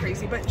mom's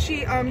crazy, but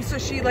she so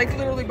she like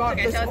literally bought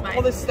Okay, so it's mine.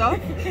 all this stuff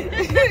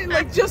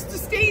like just to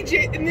stage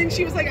it, and then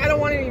she was like, I don't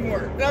want it anymore.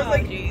 And I was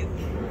like, geez.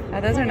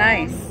 Oh, those are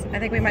nice. I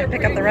think we might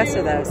pick up the rest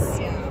of those.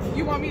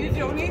 You want me to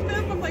donate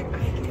them? I'm like, I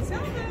can sell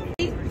them.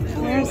 8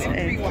 blue There's and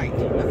 3 white.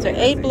 So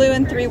 8 blue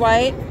and 3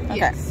 white. Okay.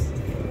 Yes.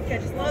 Yeah,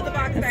 just load the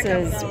box This back up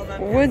is with all of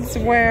them.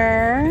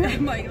 Woodswear.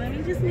 I'm like, let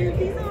me just move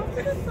these off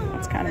to the side.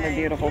 It's kind of a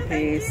beautiful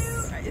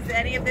piece. Is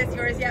any of this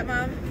yours yet,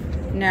 Mom?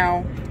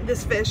 No,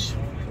 This fish.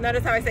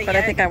 Notice how I say but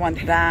yes? I think I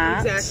want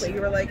that. Exactly.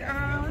 You were like,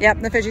 Yep,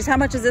 the fishies. How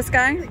much is this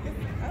guy?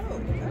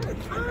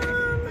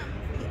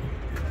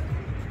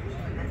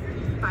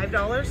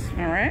 $5.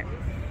 All right.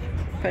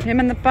 Put him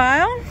in the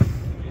pile.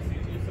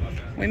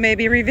 We may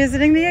be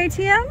revisiting the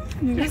ATM.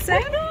 I'm just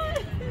saying.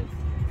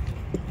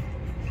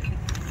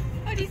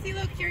 Oh, do you see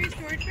little Curious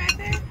George back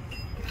there?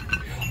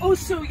 Oh,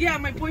 so yeah,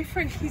 my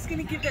boyfriend, he's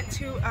gonna give that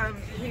to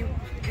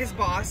his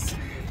boss.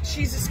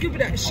 She's a scuba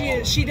diver.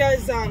 She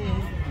does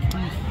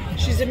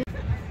she's a.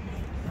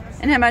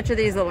 And how much are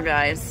these little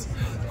guys?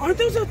 Aren't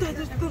those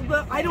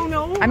the I don't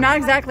know. I'm not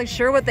exactly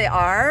sure what they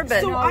are,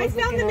 but So I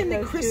found them in the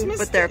Christmas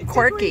But they're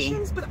quirky.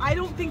 decorations, but I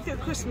don't think they're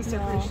Christmas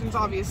decorations,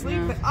 obviously.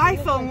 But I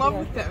fell in love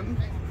with them.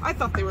 I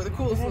thought they were the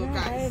coolest little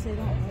guys.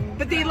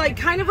 But they like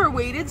kind of are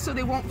weighted so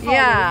they won't fall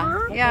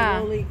over.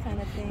 Yeah.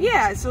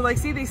 Yeah, so like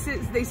see they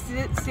sit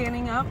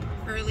standing up.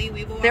 Early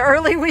Weeble. The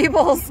early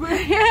Weebles.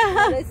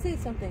 Yeah. They say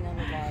something on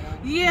the bottom.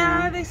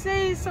 Yeah, they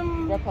say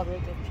some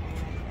Republic of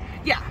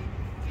China. Yeah.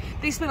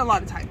 They spent a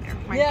lot of time there,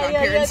 my Yeah,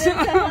 godparents.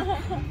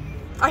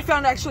 I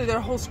found actually their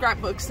whole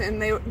scrapbooks, and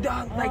they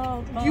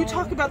you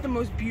talk about the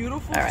most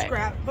beautiful All right.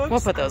 scrapbooks. We'll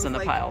put I those was in the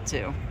like, pile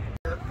too.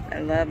 I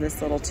love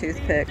this little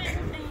toothpick.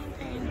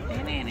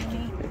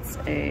 It's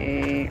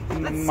a I was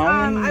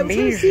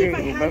gonna see if I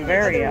Monbiju had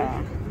Bavaria.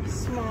 other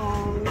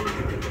small.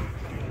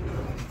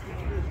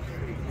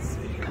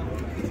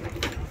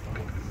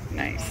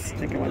 Nice. I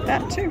think I want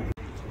that too.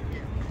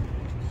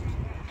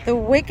 The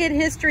Wicked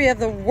History of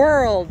the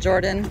World,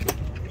 Jordan.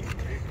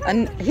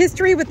 A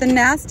history with the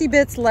nasty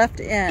bits left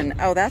in.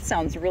 Oh, that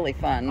sounds really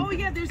fun. Oh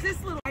yeah, there's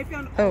this little. I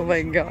found. Oh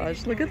my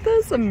gosh, look at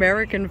this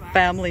American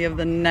Family of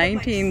the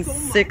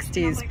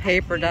 1960s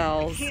paper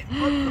dolls.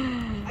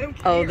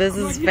 Oh, this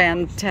is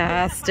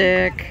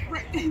fantastic.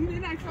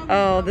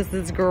 Oh, this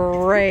is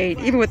great.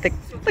 Even with the,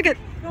 look at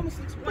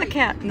the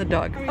cat and the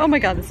dog. Oh my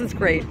god, this is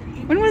great.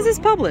 When was this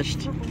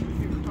published?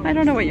 I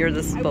don't know what year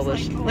this is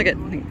published. Look at,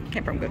 it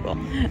came from Goodwill.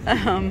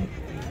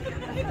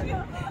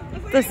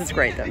 This is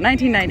great though,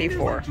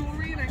 1994.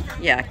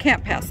 Yeah,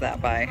 can't pass that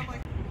by.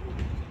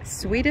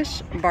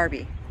 Swedish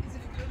Barbie.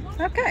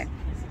 Okay.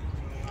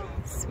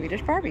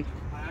 Swedish Barbie.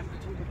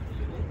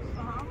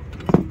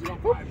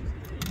 Oop.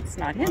 It's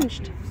not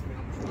hinged.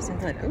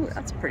 Ooh,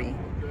 that's pretty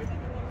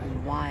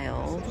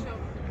wild.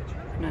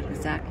 I'm not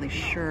exactly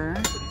sure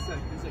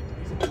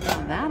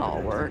how that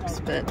all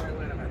works, but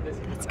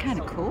that's kind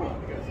of cool.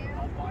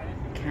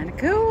 Kind of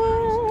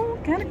cool.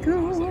 Kind of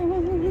cool.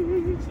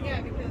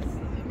 Yeah, because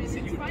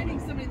it's finding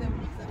somebody that.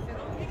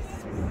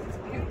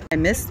 I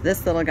missed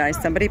this little guy.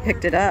 Somebody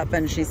picked it up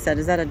and she said,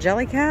 is that a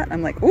jelly cat?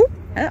 I'm like, ooh,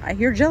 I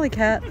hear jelly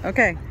cat.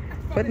 Okay,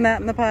 putting that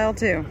in the pile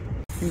too.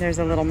 And there's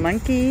a little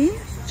monkey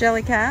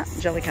jelly cat.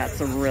 Jelly cat's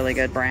a really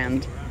good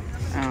brand.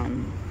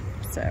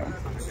 So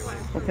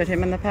we'll put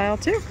him in the pile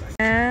too.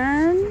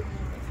 And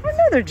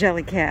another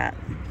jelly cat.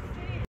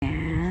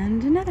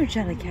 And another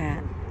jelly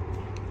cat.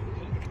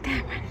 Look at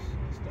that one.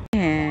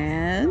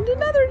 And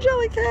another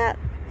jelly cat.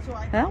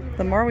 Well,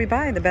 the more we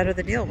buy, the better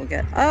the deal we'll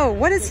get. Oh,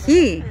 what is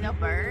he? No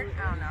bird?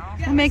 I don't know.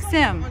 Who makes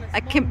him?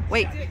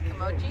 Wait.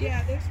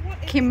 Yeah, there's one.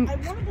 I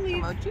want to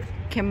believe.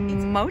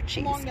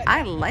 Kimochis.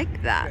 I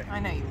like that. I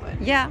know you would.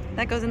 Yeah,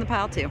 that goes in the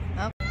pile too.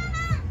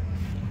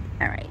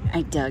 All right,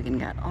 I dug and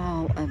got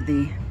all of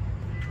the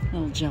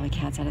little jelly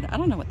cats out of there. I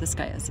don't know what this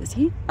guy is. Is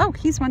he? Oh,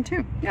 he's one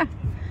too. Yeah.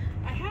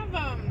 I have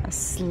A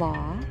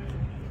sloth.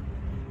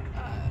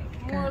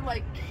 more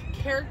like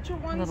character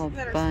ones Little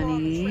that are bunny. still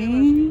on the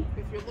trailer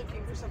if you're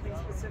looking for something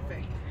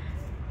specific.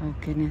 Oh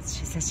goodness,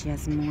 she says she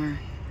has more.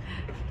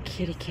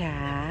 Kitty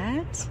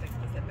cat.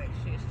 Specific.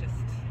 She's just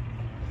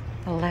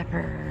A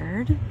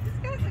leopard.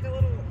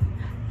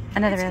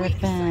 Another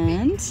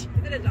elephant. Is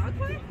it a dog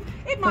fight?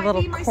 It A might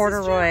little be. My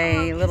corduroy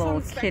sister, is little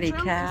on the kitty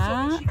spectrum, cat.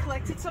 And so when she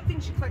collected something,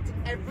 she collected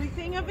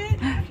everything of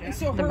it. And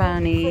so The her,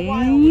 bunny. for a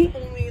while,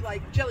 was only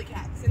like jelly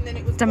cats, and then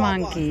it was The blah,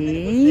 blah, monkey. and then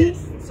it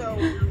was this. So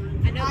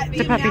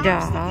The puppy amount of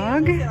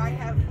dog. animals that I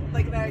have,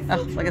 like, that I Oh,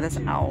 filter look at this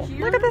owl.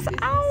 here Look at this is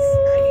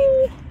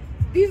owl.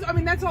 These, I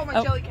mean, that's all my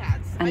Oh, jelly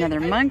cats.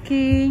 Another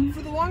monkey.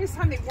 For the longest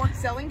time, they weren't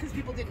selling because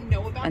people didn't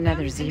know about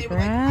Another them.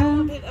 zebra. And they were like, I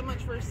don't pay that much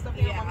for stuff.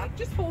 I'm like,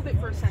 just hold it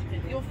for a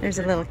second. There's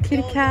a little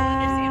kitty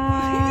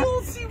cat.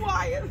 You'll see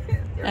why.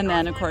 And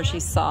then, of course, you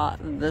saw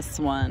this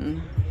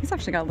one. He's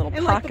actually got a little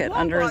And like, the pocket blah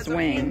under his blahs are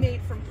wing.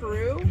 handmade from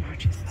Peru.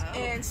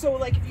 And so,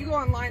 like, if you go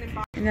online and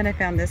buy. And then I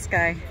found this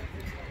guy.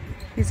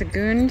 He's a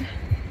gund,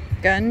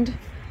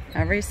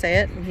 however you say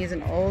it, and he's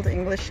an old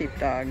English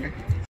sheepdog.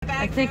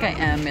 I think I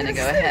am gonna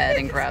go ahead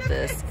and grab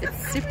this.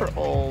 It's super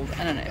old.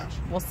 I don't know.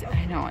 We'll see.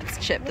 I know it's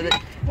chipped,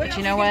 but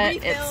you know what?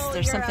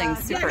 There's something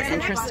super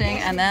interesting.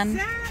 And then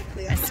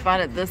I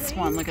spotted this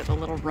one. Look at the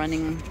little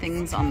running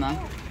things on the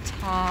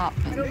top.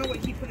 I don't know what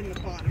he put in the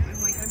bottom.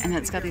 And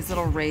it's got these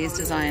little raised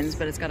designs,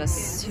 but it's got a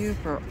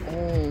super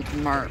old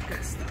mark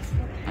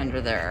under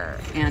there.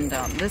 And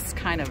this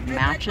kind of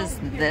matches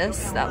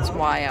this. That's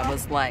why I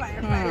was like,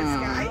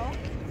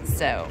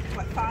 So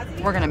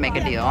we're gonna make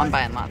a deal. I'm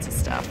buying lots of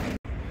stuff.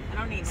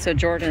 So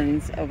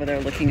Jordan's over there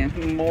looking at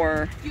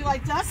more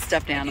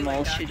stuffed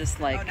animals. She just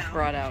like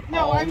brought out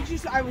all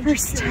her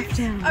stuffed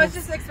animals. I was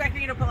just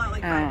expecting you to pull out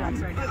like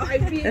 $5 right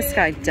now. This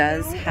guy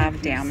does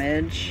have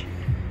damage,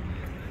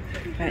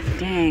 but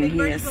dang, he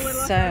is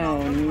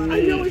so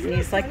neat.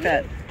 He's like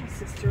that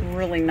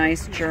really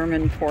nice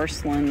German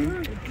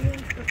porcelain.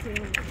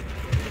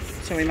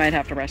 So we might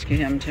have to rescue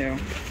him too.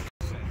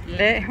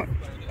 Le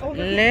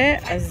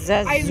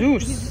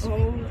Zazus.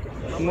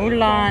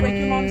 Mulan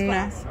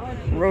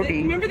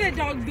Rodi. Remember that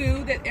dog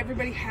Boo that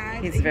everybody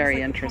had? He's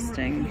very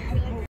interesting.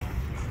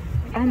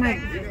 Oh my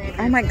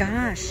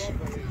gosh.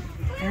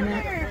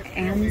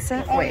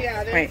 Anza?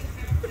 Wait.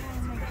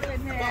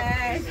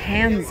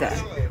 Hansa.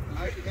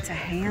 It's a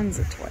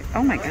Hansa toy.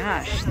 Oh my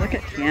gosh, look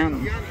at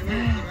him.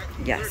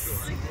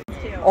 Yes.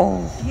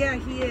 Oh. Yeah,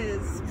 he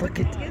is. Look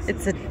at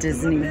it's a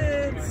Disney.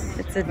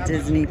 It's a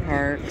Disney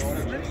park.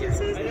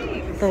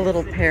 The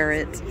little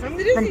parrot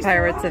from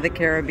Pirates of the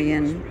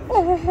Caribbean.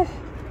 Oh,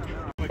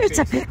 it's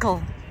a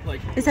pickle.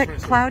 Is that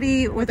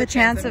Cloudy with a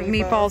Chance of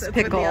Meatballs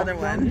pickle?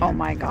 Oh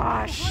my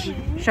gosh.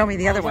 Show me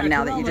the other one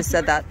now that you just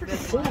said that.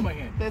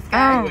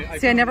 Oh,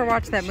 see, I never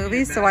watched that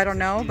movie, so I don't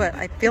know, but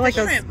I feel like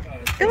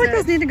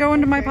those need to go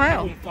into my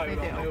pile.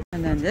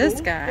 And then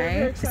this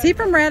guy, is he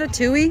from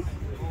Ratatouille?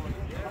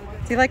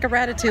 Is he like a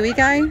Ratatouille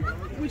guy?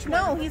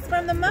 No, he's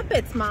from the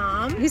Muppets,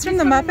 Mom. He's from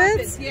the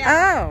Muppets?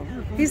 Oh,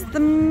 he's the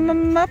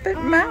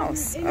Muppet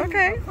Mouse.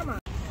 Okay.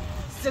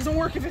 It doesn't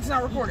work if it's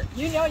not recorded.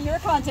 You know, you're a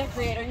content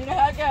creator. You know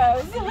how it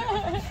goes.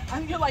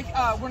 I feel like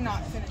we're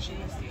not finishing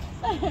this deal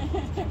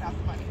without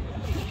the money.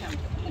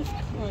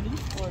 20,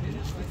 40,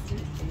 60,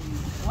 80,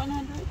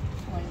 100,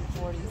 20,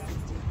 40,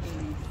 60,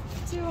 80,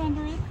 200,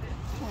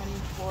 20,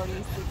 40,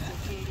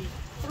 60, 80,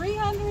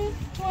 300,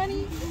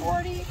 20,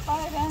 40,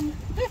 5, and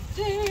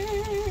 50.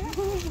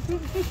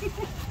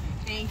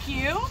 Thank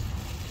you.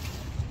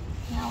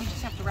 Now we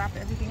just have to wrap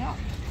everything up.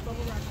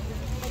 Bubble wrap.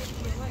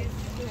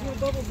 There's no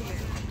bubbles in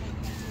it.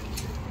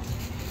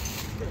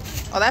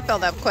 Oh, that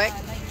filled up quick.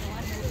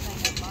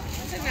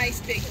 It's a nice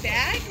big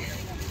bag.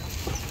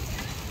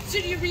 So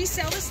do you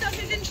resell the stuff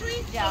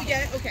eventually? Yeah. Oh,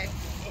 yeah, okay.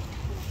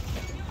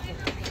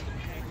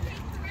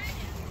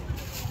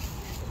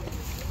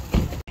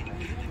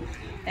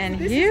 And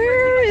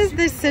here is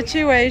the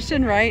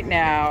situation right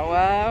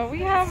now. We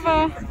have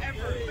a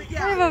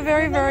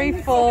very, very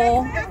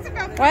full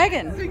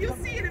wagon.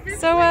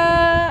 So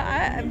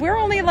we're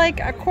only like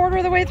a quarter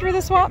of the way through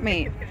the swap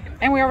meet,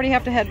 and we already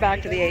have to head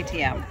back to the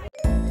ATM.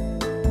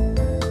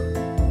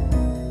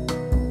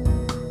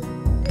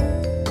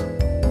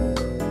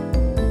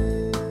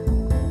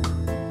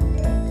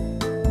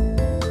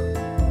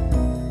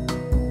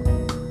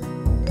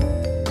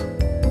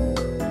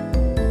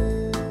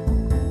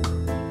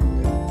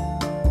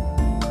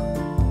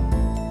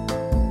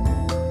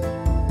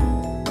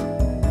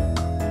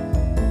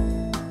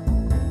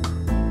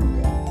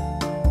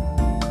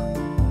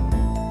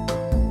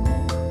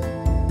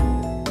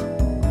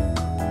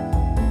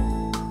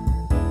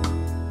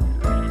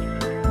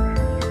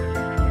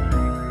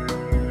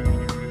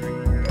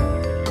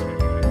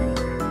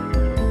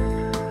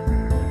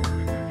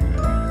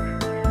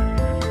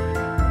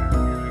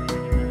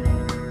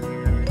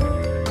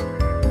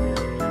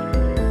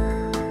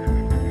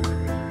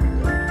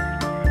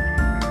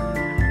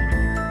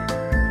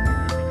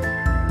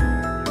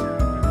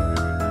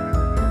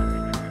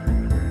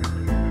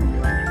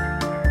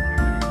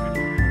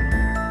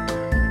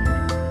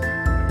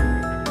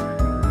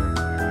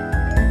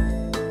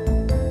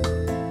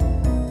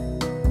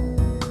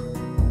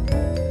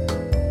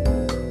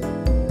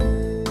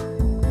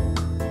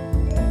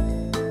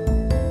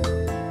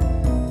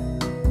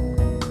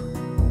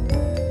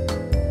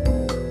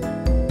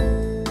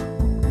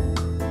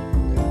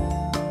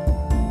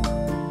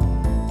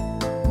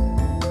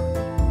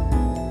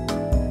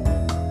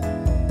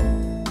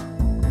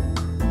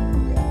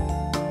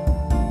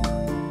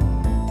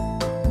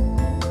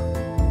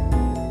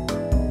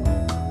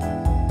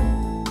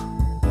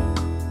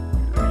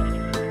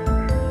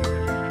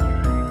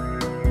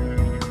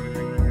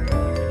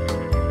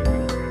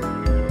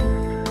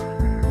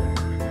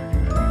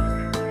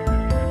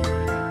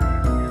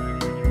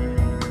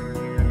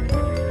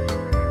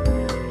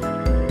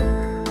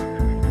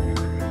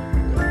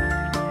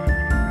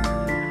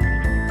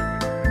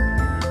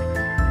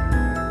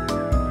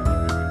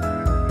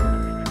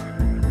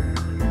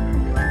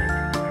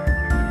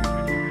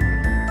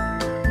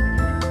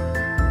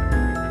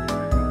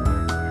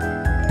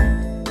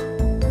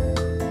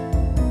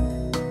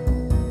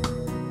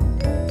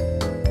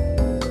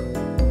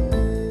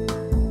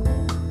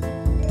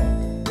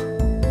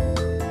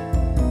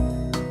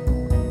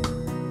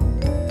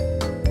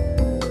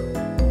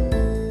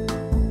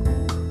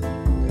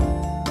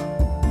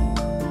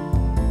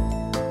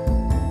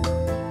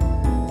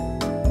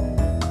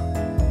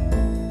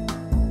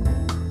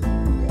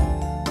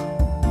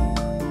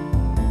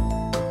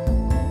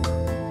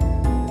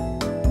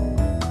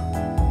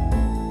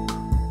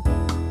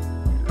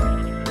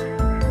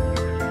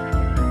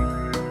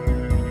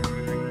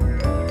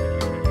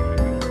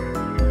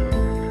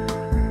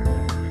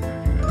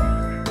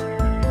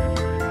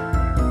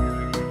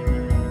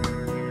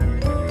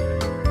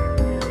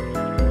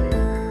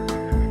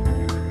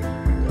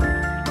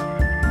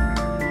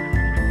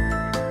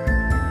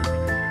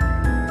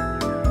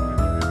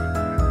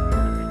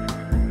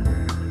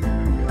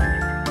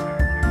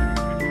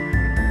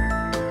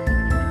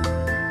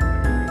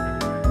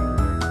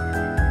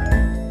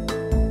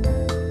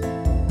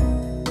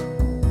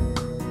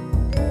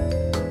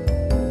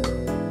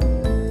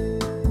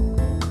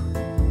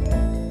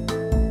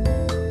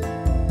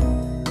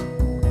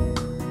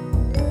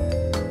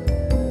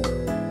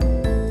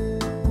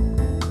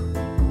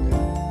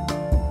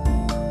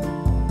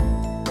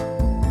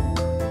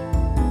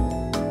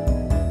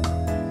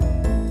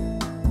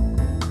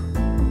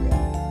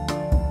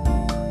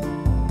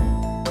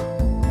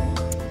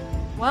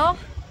 Well,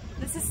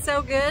 this is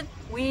so good,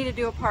 we need to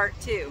do a part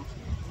 2.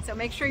 So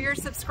make sure you're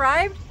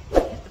subscribed,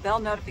 hit the bell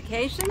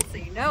notification so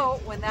you know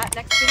when that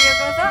next video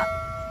goes up.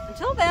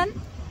 Until then,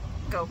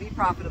 go be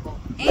profitable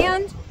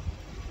and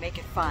make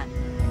it fun.